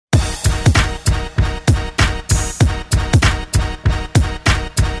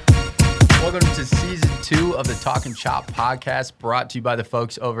welcome to Season 2 of the Talkin' Chop podcast, brought to you by the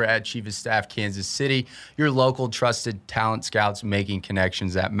folks over at Chief of Staff Kansas City, your local trusted talent scouts making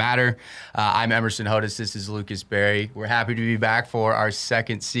connections that matter. I'm Emerson Hodis. This is Lucas Berry. We're happy to be back for our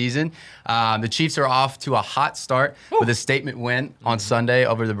second season. The Chiefs are off to a hot start with a statement win on Sunday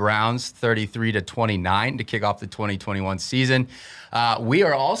over the Browns, 33-29 to kick off the 2021 season. We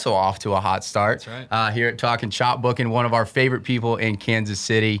are also off to a hot start here at Talkin' Chop, booking one of our favorite people in Kansas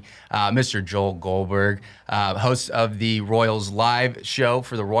City, Mr. Joel Goldberg, host of the Royals Live show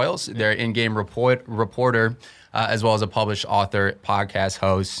for the Royals. They're in-game reporter, as well as a published author, podcast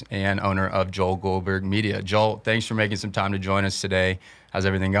host, and owner of Joel Goldberg Media. Joel, thanks for making some time to join us today. How's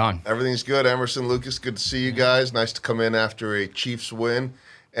everything going? Everything's good, Emerson, Lucas. Good to see you guys. Nice to come in after a Chiefs win.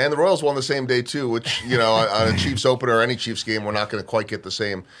 And the Royals won the same day, too, which, you know, on a Chiefs opener or any Chiefs game, we're not going to quite get the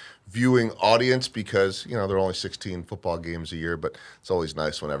same viewing audience because, you know, there are only 16 football games a year, but it's always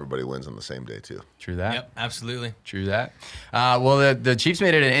nice when everybody wins on the same day, too. True that. Yep, absolutely. True that. Well, the Chiefs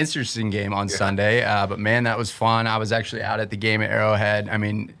made it an interesting game on Sunday, but, man, that was fun. I was actually out at the game at Arrowhead. I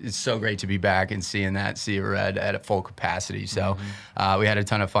mean, it's so great to be back and seeing that Sea of Red at a full capacity. So we had a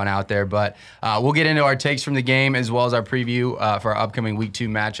ton of fun out there. But we'll get into our takes from the game as well as our preview for our upcoming Week 2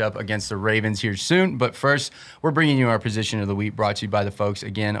 matchup against the Ravens here soon. But first, we're bringing you our Position of the Week, brought to you by the folks,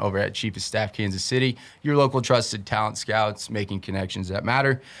 again, over at Chief of Staff Kansas City, your local trusted talent scouts making connections that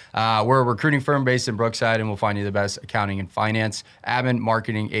matter. We're a recruiting firm based in Brookside, and we'll find you the best accounting and finance, admin,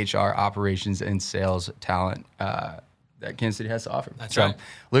 marketing, HR, operations, and sales talent that Kansas City has to offer. That's right.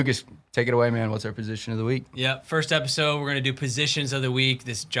 Lucas, take it away, man. What's our Position of the Week? Yep. First episode, we're going to do Positions of the Week.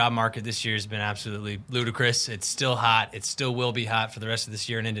 This job market this year has been absolutely ludicrous. It's still hot. It still will be hot for the rest of this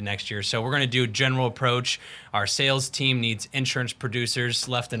year and into next year. So we're going to do a general approach. Our sales team needs insurance producers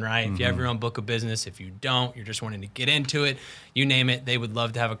left and right. If you have your own book of business, if you don't, you're just wanting to get into it, you name it, they would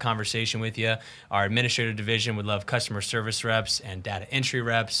love to have a conversation with you. Our administrative division would love customer service reps and data entry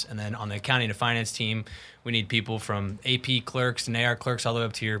reps. And then on the accounting and finance team, we need people from AP clerks and AR clerks all the way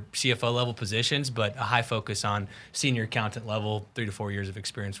up to your CFO level positions, but a high focus on senior accountant level, 3 to 4 years of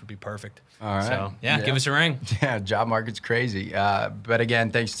experience would be perfect. All right. So, give us a ring. Yeah, job market's crazy. But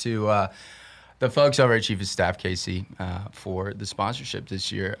again, thanks to the folks over at Chief of Staff KC for the sponsorship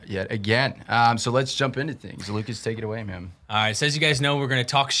this year yet again. So let's jump into things. Lucas, take it away, man. All right, so as you guys know, we're going to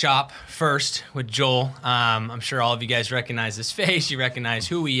talk shop first with Joel. I'm sure all of you guys recognize this face. You recognize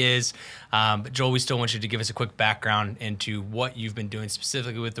who he is. But Joel, we still want you to give us a quick background into what you've been doing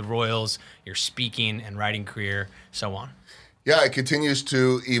specifically with the Royals, your speaking and writing career, so on. Yeah, it continues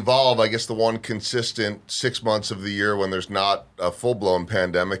to evolve. I guess the one consistent 6 months of the year when there's not a full-blown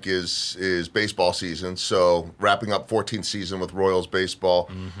pandemic is baseball season. So wrapping up 14th season with Royals baseball.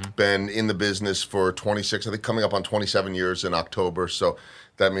 Been in the business for 26, I think coming up on 27 years in October. So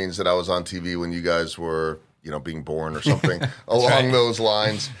that means that I was on TV when you guys were, you know, being born or something along those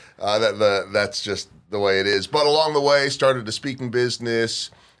lines. That's just the way it is. But along the way, started a speaking business,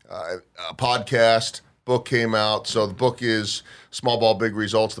 a podcast. Book came out. So the book is Small Ball, Big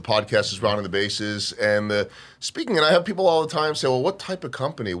Results. The podcast is Rounding the Bases. And the speaking, and I have people all the time say, well, what type of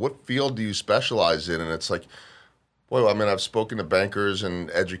company, what field do you specialize in? And it's like, boy, I mean, I've spoken to bankers and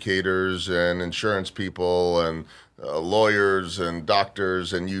educators and insurance people and lawyers and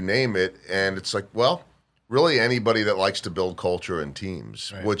doctors and you name it. And it's like, well, really anybody that likes to build culture and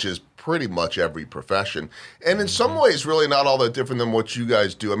teams, which is pretty much every profession. And in some ways, really not all that different than what you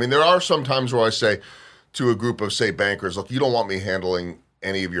guys do. I mean, there are some times where I say to a group of, say, bankers, look, you don't want me handling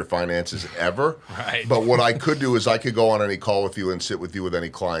any of your finances ever. But what I could do is I could go on any call with you and sit with you with any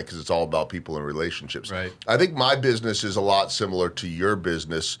client because it's all about people and relationships. I think my business is a lot similar to your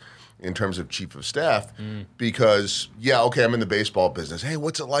business in terms of chief of staff because, I'm in the baseball business. Hey,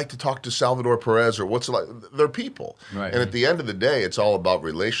 what's it like to talk to Salvador Perez or what's it like? They're people. And at the end of the day, it's all about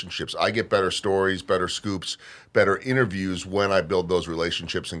relationships. I get better stories, better scoops, better interviews when I build those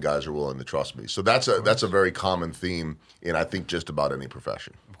relationships and guys are willing to trust me. So that's a very common theme in, I think, just about any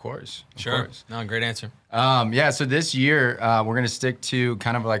profession. Of course. Sure. No, great answer. So this year, we're going to stick to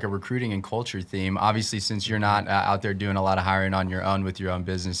kind of like a recruiting and culture theme. Obviously, since you're not out there doing a lot of hiring on your own with your own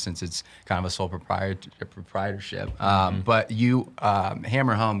business, since it's kind of a sole proprietorship, but you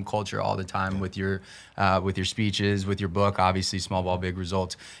hammer home culture all the time with your speeches, with your book, obviously, Small Ball, Big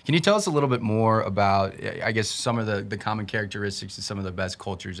Results. Can you tell us a little bit more about, I guess, some of the common characteristics of some of the best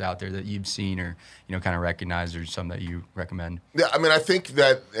cultures out there that you've seen or, you know, kind of recognized or some that you recommend? Yeah, I mean, I think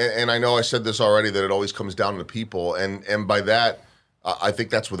that, and I know I said this already, that it always comes down to people. And by that, I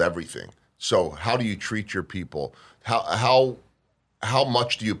think that's with everything. So how do you treat your people? How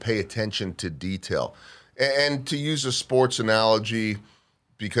much do you pay attention to detail? And to use a sports analogy,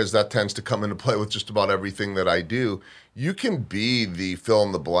 because that tends to come into play with just about everything that I do. You can be the fill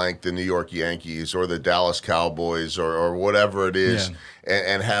in the blank, the New York Yankees or the Dallas Cowboys or whatever it is,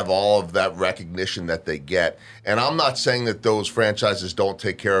 and have all of that recognition that they get. And I'm not saying that those franchises don't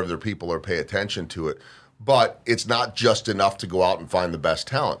take care of their people or pay attention to it, but it's not just enough to go out and find the best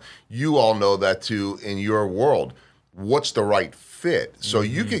talent. You all know that too in your world. What's the right fit? So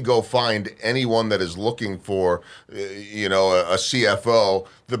you could go find anyone that is looking for, a CFO,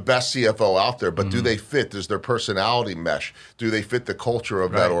 the best CFO out there, but do they fit? Does their personality mesh? Do they fit the culture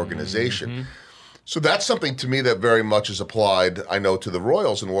of that organization? So that's something to me that very much is applied, I know, to the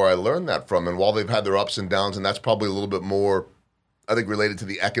Royals and where I learned that from. And while they've had their ups and downs, and that's probably a little bit more, I think, related to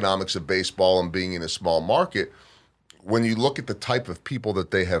the economics of baseball and being in a small market, when you look at the type of people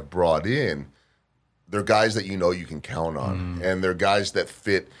that they have brought in, they're guys that you know you can count on, and they're guys that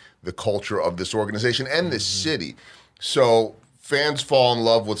fit the culture of this organization and this city. So fans fall in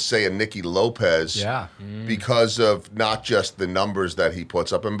love with, say, a Nicky Lopez because of not just the numbers that he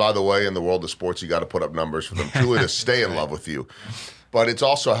puts up. And by the way, in the world of sports, you got to put up numbers for them truly to stay in love with you. But it's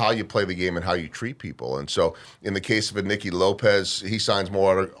also how you play the game and how you treat people. And so in the case of a Nicky Lopez, he signs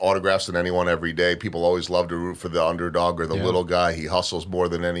more autographs than anyone every day. People always love to root for the underdog or the little guy. He hustles more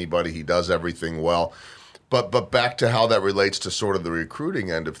than anybody. He does everything well. But back to how that relates to sort of the recruiting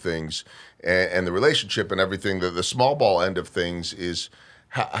end of things and the relationship and everything, the small ball end of things is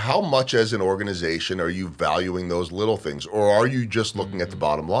how much as an organization are you valuing those little things, or are you just looking at the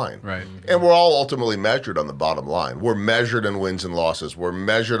bottom line? Right. And we're all ultimately measured on the bottom line. We're measured in wins and losses. We're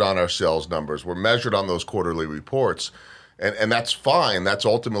measured on our sales numbers. We're measured on those quarterly reports. And that's fine. That's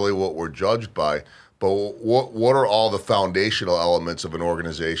ultimately what we're judged by. But what are all the foundational elements of an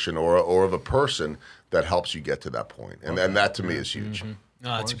organization or of a person that helps you get to that point? And that to me is huge. No,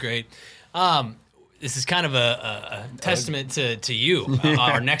 that's great. This is kind of a testament to you.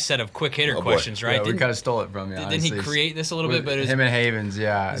 Our next set of quick hitter questions, right? Yeah, we kind of stole it from you. Didn't he create this a little bit? But him and Havens,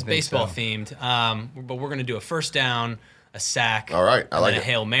 it's baseball themed. But we're going to do a first down, a sack, all right, and then a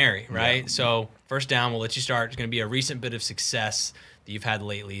Hail Mary, right? Yeah. So first down, we'll let you start. It's going to be a recent bit of success that you've had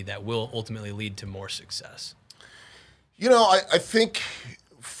lately that will ultimately lead to more success. I think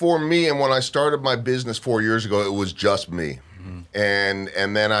for me, and when I started my business 4 years ago, it was just me. And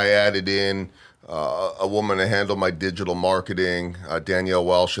then I added in a woman to handle my digital marketing, Danielle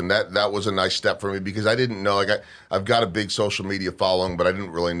Welsh, and that was a nice step for me because I didn't know, I've got a big social media following, but I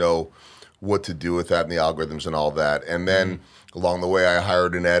didn't really know what to do with that and the algorithms and all that. And then along the way, I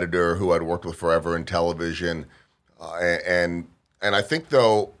hired an editor who I'd worked with forever in television. And I think,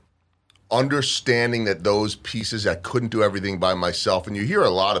 though, understanding that those pieces, I couldn't do everything by myself. And you hear a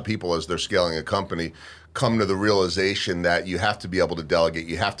lot of people as they're scaling a company come to the realization that you have to be able to delegate,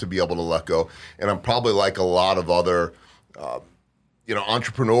 you have to be able to let go. And I'm probably like a lot of other,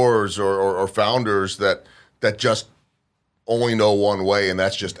 entrepreneurs or founders that just only know one way, and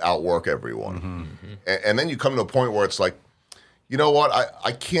that's just outwork everyone. And then you come to a point where it's like, you know what,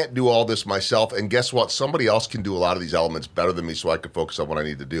 I can't do all this myself, and guess what? Somebody else can do a lot of these elements better than me so I can focus on what I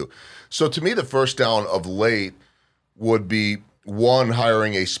need to do. So to me, the first down of late would be, one,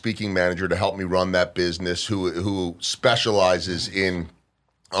 hiring a speaking manager to help me run that business who specializes in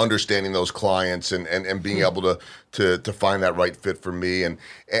understanding those clients and being able to find that right fit for me and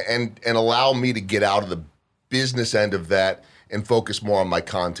allow me to get out of the business end of that and focus more on my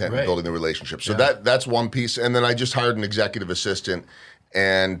content and building the relationship. So that's one piece. And then I just hired an executive assistant,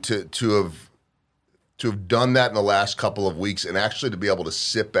 and to have done that in the last couple of weeks, and actually to be able to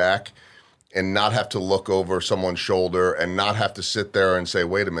sit back and not have to look over someone's shoulder and not have to sit there and say,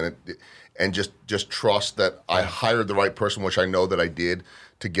 wait a minute, and just trust that I hired the right person, which I know that I did,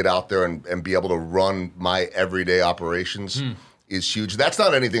 to get out there and be able to run my everyday operations is huge. That's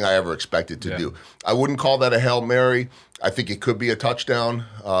not anything I ever expected to do. I wouldn't call that a Hail Mary. I think it could be a touchdown,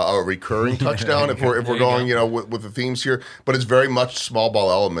 a recurring touchdown if we're going, with the themes here. But it's very much small ball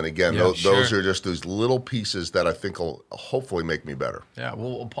element. Again, those are just those little pieces that I think will hopefully make me better. Yeah.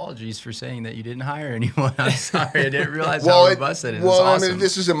 Well, apologies for saying that you didn't hire anyone. I'm sorry, I didn't realize how robust it is. Well, awesome. I mean,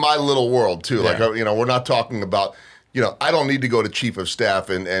 this is in my little world too. Like, we're not talking about. I don't need to go to chief of staff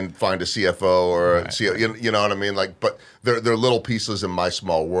and find a CFO or a CEO, you know what I mean? Like, but they're little pieces in my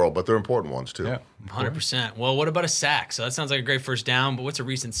small world, but they're important ones too. Yeah, 100%. Well, what about a sack? So that sounds like a great first down, but what's a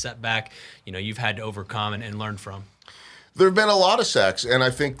recent setback, you've had to overcome and learn from? There have been a lot of sacks, and I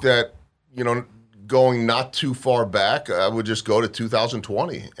think that, going not too far back, I would just go to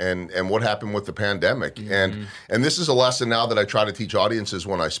 2020 and what happened with the pandemic. And this is a lesson now that I try to teach audiences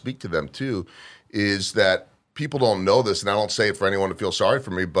when I speak to them too, is that people don't know this, and I don't say it for anyone to feel sorry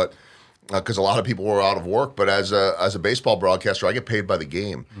for me, but because a lot of people were out of work. But as a baseball broadcaster, I get paid by the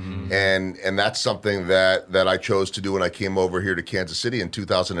game, and that's something that I chose to do when I came over here to Kansas City in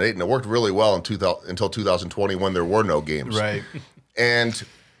 2008, and it worked really well until 2020 when there were no games. Right. And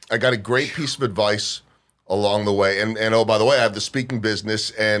I got a great piece of advice along the way. And oh, by the way, I have the speaking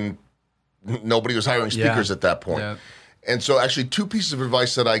business, and nobody was hiring speakers at that point. Yeah. And so actually 2 pieces of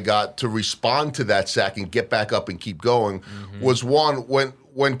advice that I got to respond to that sack and get back up and keep going was, one,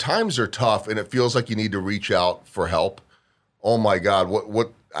 when times are tough and it feels like you need to reach out for help, oh my God,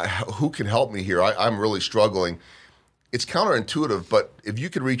 who can help me here? I'm really struggling. It's counterintuitive, but if you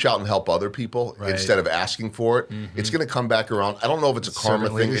could reach out and help other people instead of asking for it, it's going to come back around. I don't know if it's a karma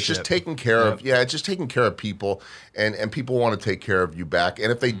thing. Leadership. It's just taking care of, it's just taking care of people, and people want to take care of you back.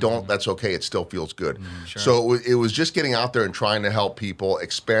 And if they don't, that's okay. It still feels good. Sure. So it was just getting out there and trying to help people,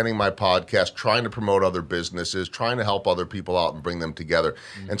 expanding my podcast, trying to promote other businesses, trying to help other people out and bring them together.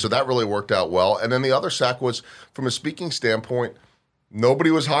 And so that really worked out well. And then the other sack was, from a speaking standpoint,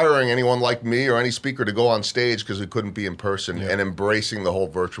 nobody was hiring anyone like me or any speaker to go on stage because we couldn't be in person, and embracing the whole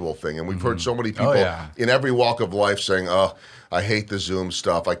virtual thing. And we've heard so many people in every walk of life saying, oh, I hate the Zoom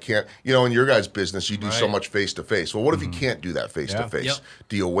stuff. I can't, in your guys' business, you do so much face-to-face. Well, what if you can't do that face-to-face? Yep.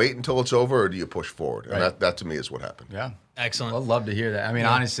 Do you wait until it's over, or do you push forward? And that to me is what happened. Yeah. Excellent. I'd love to hear that. I mean,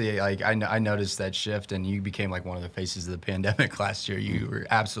 honestly, like I noticed that shift, and you became like one of the faces of the pandemic last year. You were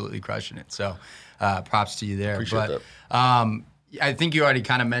absolutely crushing it. So props to you there. Appreciate that. I think you already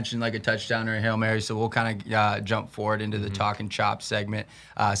kind of mentioned like a touchdown or a Hail Mary, so we'll kind of jump forward into the Talk and Chop segment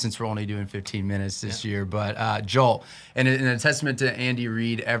since we're only doing 15 minutes this year. But Joel, in a testament to Andy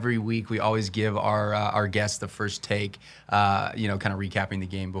Reid, every week we always give our guests the first take, kind of recapping the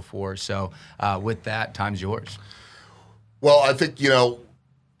game before. So with that, time's yours. Well, I think,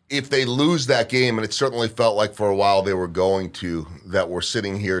 if they lose that game, and it certainly felt like for a while they were going to, that we're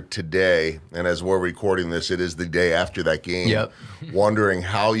sitting here today, and as we're recording this, it is the day after that game, wondering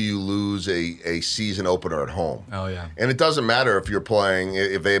how you lose a season opener at home. Oh, yeah. And it doesn't matter if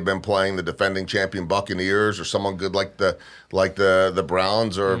they've been playing the defending champion Buccaneers, or someone good like the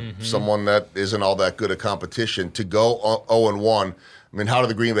Browns, or someone that isn't all that good at competition. To go 0-1, I mean, how do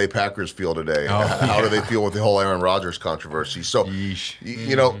the Green Bay Packers feel today? How do they feel with the whole Aaron Rodgers controversy? So,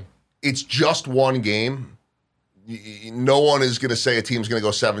 it's just one game. No one is going to say a team's going to go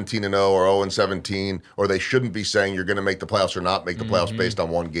 17-0 or 0-17, or they shouldn't be saying you're going to make the playoffs or not make the playoffs based on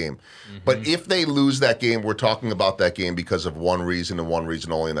one game. But if they lose that game, we're talking about that game because of one reason and one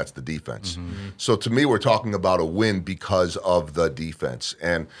reason only, and that's the defense. So to me, we're talking about a win because of the defense.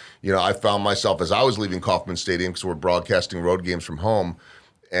 And, I found myself, as I was leaving Kauffman Stadium, because we're broadcasting road games from home,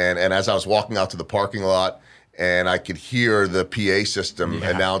 and as I was walking out to the parking lot, and I could hear the PA system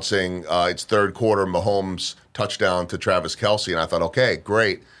announcing it's third quarter, Mahomes touchdown to Travis Kelce. And I thought, okay,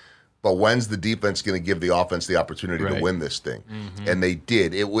 great. But when's the defense going to give the offense the opportunity to win this thing? And they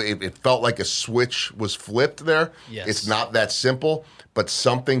did. It felt like a switch was flipped there. Yes. It's not that simple, but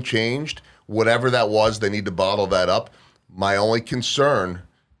something changed. Whatever that was, they need to bottle that up. My only concern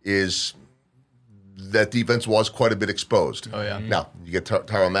is that defense was quite a bit exposed. Oh, yeah. Now, you get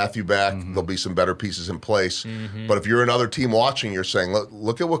Tyrann Mathieu back. There'll be some better pieces in place. But if you're another team watching, you're saying,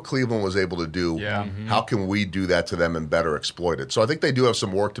 look at what Cleveland was able to do. Yeah. How can we do that to them and better exploit it? So I think they do have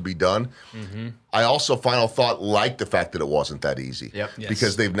some work to be done. I also, final thought, like the fact that it wasn't that easy. Yep. Yes.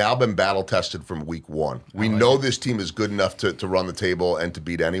 Because they've now been battle-tested from week one. We know this team is good enough to run the table and to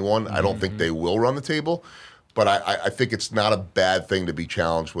beat anyone. I don't think they will run the table. But I think it's not a bad thing to be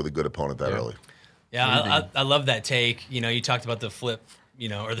challenged with a good opponent that early. Yeah, I love that take. You talked about the flip,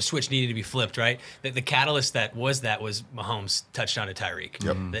 or the switch needed to be flipped, right? The catalyst that was Mahomes' touchdown to Tyreek.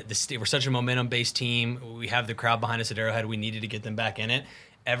 Yep. We're such a momentum-based team. We have the crowd behind us at Arrowhead. We needed to get them back in it.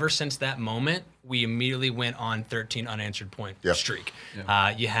 Ever since that moment, we immediately went on 13 unanswered point streak.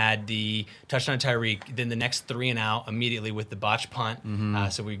 You had the touchdown to Tyreek, then the next 3 and out immediately with the botch punt.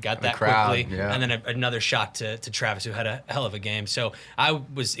 So we got that quickly. And then another shot to Travis, who had a hell of a game. So I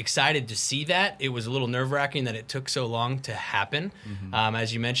was excited to see that. It was a little nerve-wracking that it took so long to happen,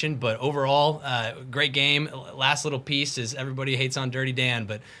 as you mentioned. But overall, great game. Last little piece is everybody hates on Dirty Dan,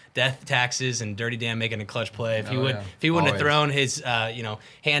 but death taxes and Dirty Dan making a clutch play. If he wouldn't have thrown his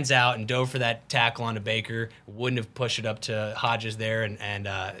hands out and dove for that tackle onto Baker, wouldn't have pushed it up to Hodges there, and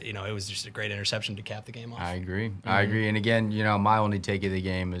it was just a great interception to cap the game off. I agree. And again, my only take of the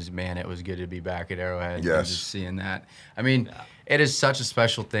game is, man, it was good to be back at Arrowhead. Yes. And just seeing that. I mean, it is such a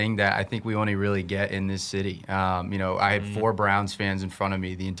special thing that I think we only really get in this city. I had 4 Browns fans in front of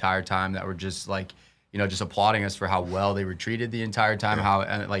me the entire time that were just like just applauding us for how well they were treated the entire time, how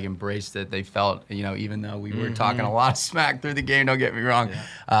like embraced that they felt, even though we were talking a lot of smack through the game, don't get me wrong.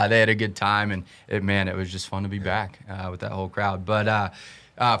 They had a good time, and it was just fun to be back with that whole crowd. But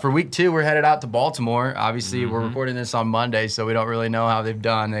for week 2, we're headed out to Baltimore. Obviously, we're recording this on Monday, so we don't really know how they've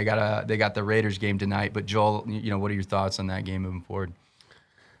done. They got the Raiders game tonight. But Joel, what are your thoughts on that game moving forward?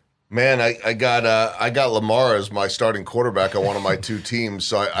 Man, I got Lamar as my starting quarterback on one of my 2 teams,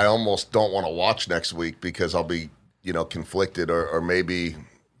 so I almost don't want to watch next week because I'll be, conflicted, or maybe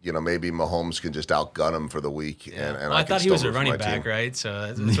Mahomes can just outgun him for the week. Yeah. And I thought he was a running back, right?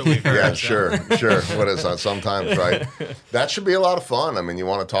 So that's what we've heard. Yeah, sure. What is that? Sometimes, right? That should be a lot of fun. I mean, you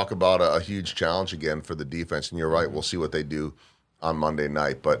want to talk about a huge challenge again for the defense, and you're right. We'll see what they do on Monday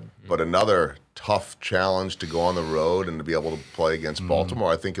night, but another tough challenge to go on the road and to be able to play against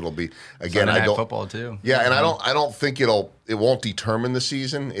Baltimore. I think it'll be again. Sunday night football too. Yeah, and I don't think it won't determine the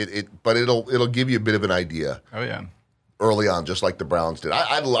season. But it'll give you a bit of an idea. Oh yeah. Early on, just like the Browns did.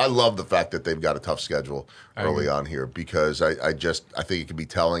 I love the fact that they've got a tough schedule early on here because I think it can be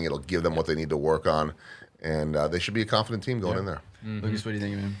telling. It'll give them what they need to work on, and they should be a confident team going in there. Lucas, what do you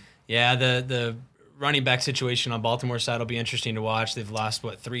think, man? Yeah, the running back situation on Baltimore's side will be interesting to watch. They've lost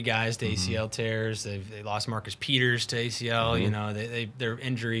 3 guys to ACL tears. They lost Marcus Peters to ACL. They're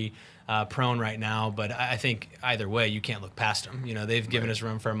injury prone right now, but I think either way you can't look past them. They've given us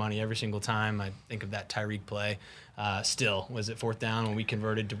run for our money every single time. I think of that Tyreek play. Still, was it 4th down when we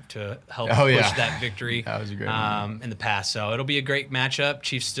converted to help push that victory? That was a great one. In the past. So it'll be a great matchup.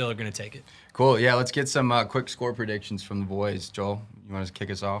 Chiefs still are going to take it. Cool. Yeah, let's get some quick score predictions from the boys. Joel, you want to kick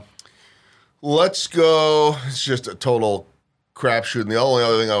us off? Let's go. It's just a total crapshoot. And the only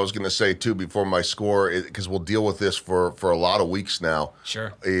other thing I was going to say, too, before my score, because we'll deal with this for a lot of weeks now,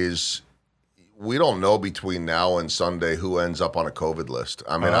 is we don't know between now and Sunday who ends up on a COVID list.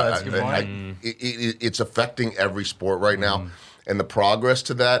 I mean, it's affecting every sport right now. And the progress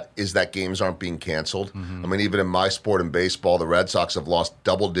to that is that games aren't being canceled. I mean, even in my sport in baseball, the Red Sox have lost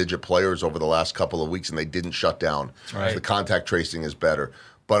double-digit players over the last couple of weeks, and they didn't shut down. Right. So the contact tracing is better.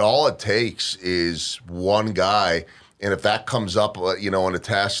 But all it takes is one guy, and if that comes up, in a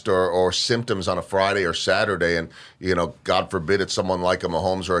test or symptoms on a Friday or Saturday, and, God forbid it's someone like a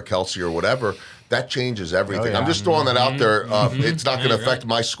Mahomes or a Kelsey or whatever, that changes everything. Oh, yeah. I'm just throwing that out there. It's not going to affect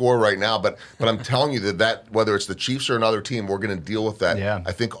my score right now, but I'm telling you that whether it's the Chiefs or another team, we're going to deal with that,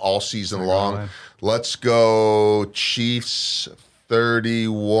 I think, all season long. Let's go Chiefs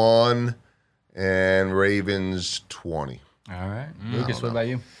 31 and Ravens 20. All right. Lucas, what about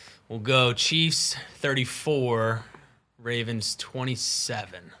you? We'll go Chiefs 34, Ravens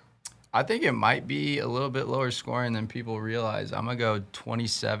 27. I think it might be a little bit lower scoring than people realize. I'm going to go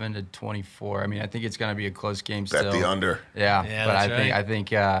 27-24. I mean, I think it's going to be a close game still. Bet the under. Yeah, but I think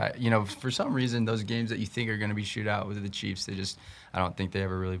for some reason, those games that you think are going to be shootout with the Chiefs, I don't think they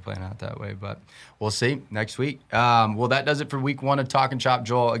ever really plan out that way, but we'll see next week. Well, that does it for week 1 of Talk and Chop.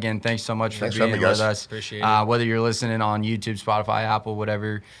 Joel, again, thanks so much for being with us. Appreciate it. Whether you're listening on YouTube, Spotify, Apple,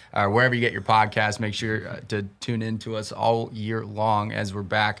 whatever, or wherever you get your podcast, make sure to tune in to us all year long as we're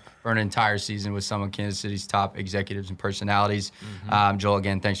back for an entire season with some of Kansas City's top executives and personalities. Joel,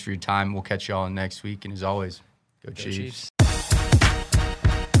 again, thanks for your time. We'll catch you all next week, and as always, go Chiefs.